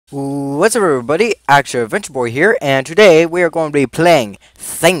What's up, everybody? ActionAdventureBoy here, and today we are going to be playing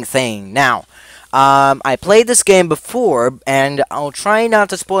Thing. Now, I played this game before, and I'll try not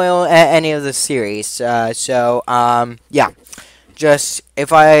to spoil any of the series. Yeah, just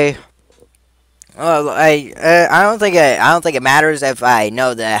if I don't think it matters if I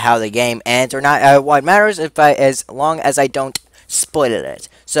know how the game ends or not. What matters as long as I don't spoil it.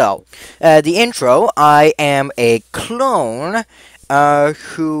 So, the intro. I am a clone.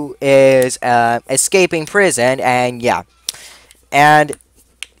 Who is escaping prison, and yeah, and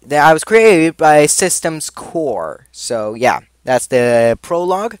I was created by Systems Core. So yeah, that's the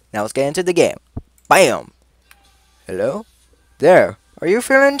prologue. Now let's get into the game. Bam. Hello, there. How are you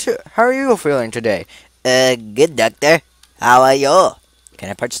feeling today? Good, doctor. How are you?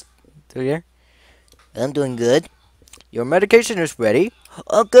 Can I punch through here? I'm doing good. Your medication is ready.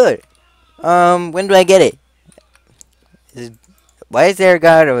 Oh, good. When do I get it? Why is there a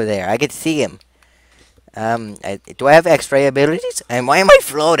guard over there? I can see him. Do I have X-ray abilities? And why am I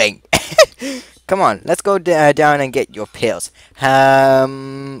floating? Come on, let's go down and get your pills.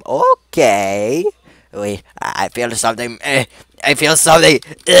 Okay. Wait, I feel something. I feel something.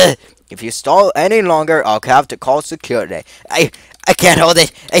 If you stall any longer, I'll have to call security. I can't hold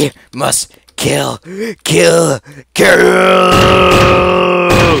it. I must kill. I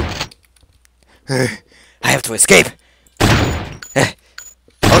have to escape.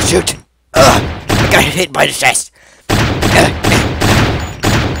 Oh shoot! I got hit by the chest.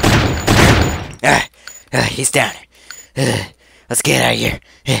 He's down. Let's get out of here.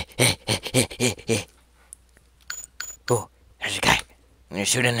 Oh, there's a guy. I'm gonna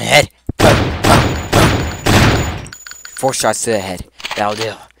shoot in the head. 4 shots to the head. That'll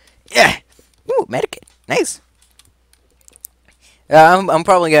do. Yeah. Ooh, medikit. Nice. I'm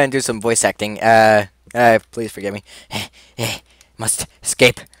probably gonna do some voice acting. Please forgive me. Must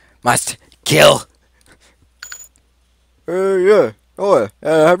escape. Must kill. Yeah. Oh,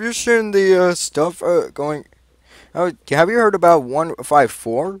 have you seen the, stuff, going... Oh, have you heard about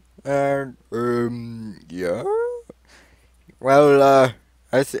 154? Yeah? Well,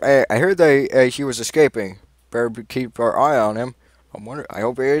 I heard he was escaping. Better keep our eye on him. I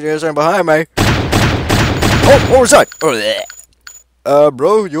hope he isn't behind me. Oh, what was that?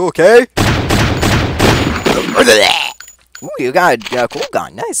 Bro, you okay? Ooh, you got a cool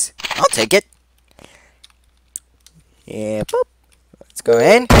gun. Nice. I'll take it. Yeah, boop. Let's go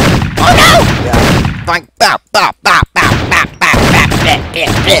in. Oh no! Yeah.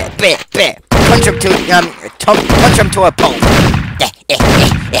 Punch him to a pulp.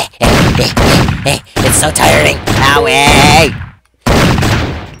 It's so tiring. Owie!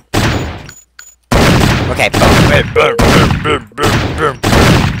 Okay.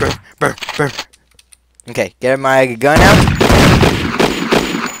 Okay, get my gun out.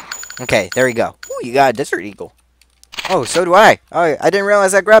 Okay, there we go. Ooh, you got a Desert Eagle. Oh, so do I. Oh, I didn't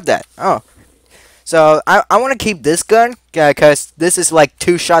realize I grabbed that. Oh. So, I want to keep this gun, because this is like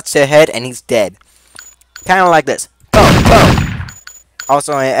 2 shots to the head, and he's dead. Kind of like this. Boom, boom.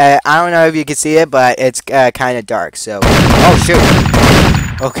 Also, I don't know if you can see it, but it's kind of dark, so... Oh, shoot.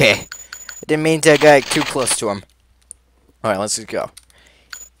 Okay. I didn't mean to get too close to him. Alright, let's just go.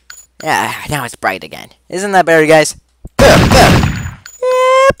 Yeah, now it's bright again. Isn't that better, guys?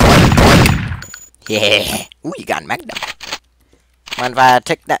 Yeah. Ooh, you got a Magnum. Mind if I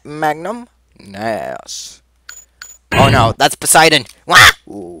take that Magnum? Nice. Oh no, that's Poseidon. Wah!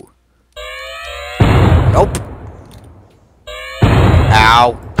 Ooh. Nope.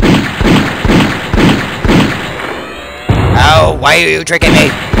 Ow. Ow, why are you tricking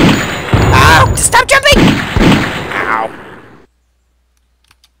me? Ow, stop jumping! Ow.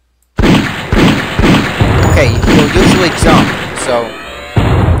 Okay, you'll usually jump, so...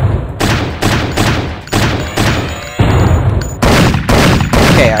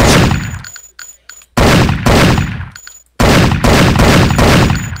 Okay, I should...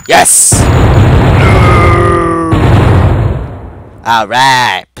 Yes!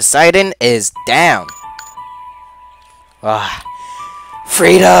 Alright, Poseidon is down. Ah,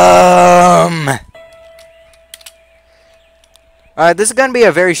 freedom! This is gonna be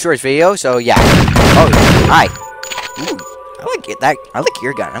a very short video, so yeah. Oh, hi. Ooh, I like it. I like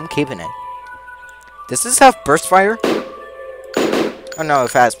your gun. I'm keeping it. Does this have burst fire? Oh no,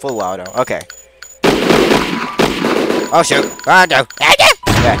 it has full auto. Okay. Oh shoot! Oh no!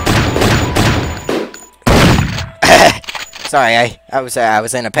 Yeah. Sorry, I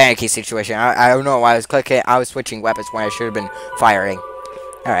was in a panicky situation. I don't know why I was clicking. I was switching weapons when I should have been firing.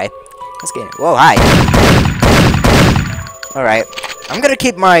 All right, let's get it. Whoa, hi. All right, I'm gonna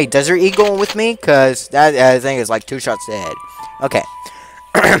keep my Desert Eagle with me, cause that thing is like 2 shots to the head. Okay.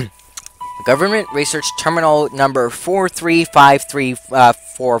 Government Research Terminal number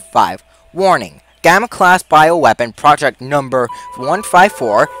 435345. Warning. Gamma Class Bioweapon Project number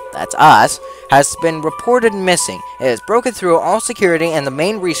 154, that's us, has been reported missing. It has broken through all security in the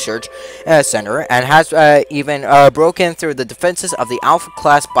main research center and has even broken through the defenses of the Alpha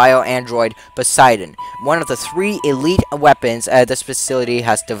Class Bio-Android Poseidon, one of the 3 elite weapons this facility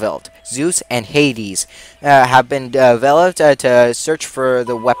has developed. Zeus and Hades have been developed to search for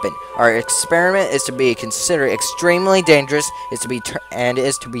the weapon. Our experiment is to be considered extremely dangerous and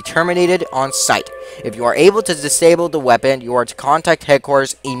is to be terminated on sight. If you are able to disable the weapon, you are to contact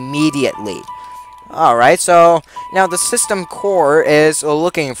headquarters immediately. Alright, so now the system core is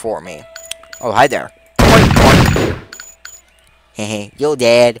looking for me. Oh, hi there. Hehe, you're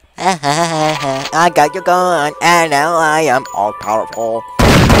dead. I got your gun, and now I am all powerful.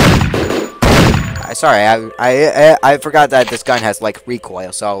 Sorry, I forgot that this gun has like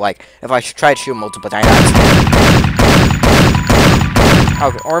recoil. So like, if I try to shoot multiple times.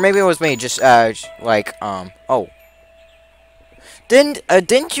 Okay, or maybe it was me. Just oh.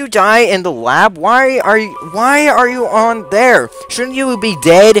 Didn't you die in the lab? Why are you on there? Shouldn't you be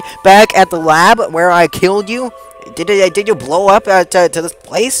dead back at the lab where I killed you? Did you blow up to this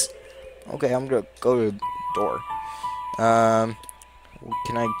place? Okay, I'm gonna go to the door.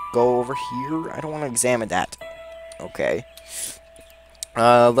 Can I go over here? I don't want to examine that. Okay.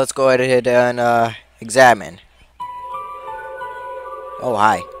 Let's go ahead and examine. Oh,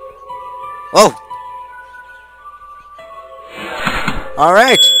 hi. Oh!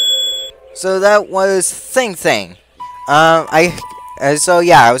 Alright. So that was Thing. So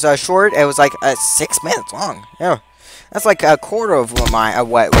yeah, it was short. It was like 6 minutes long. Yeah. That's like a quarter of what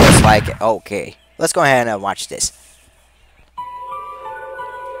was like. Okay. Let's go ahead and watch this.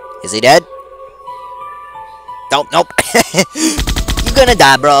 Is he dead? Nope. You gonna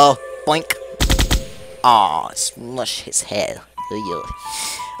die, bro. Boink. Aw, smush his head.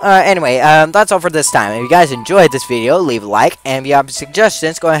 Anyway, that's all for this time. If you guys enjoyed this video, leave a like. And if you have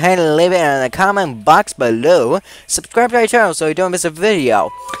suggestions, go ahead and leave it in the comment box below. Subscribe to our channel so you don't miss a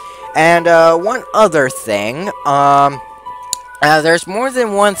video. And, one other thing, there's more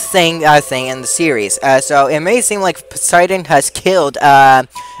than one thing in the series. So it may seem like Poseidon has killed,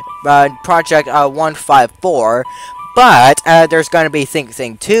 Project 154, but there's going to be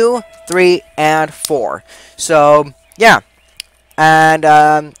Thing 2, 3, and 4. So, yeah. And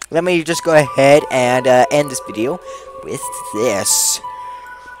let me just go ahead and end this video with this.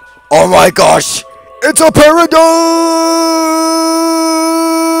 Oh my gosh! It's a paradox!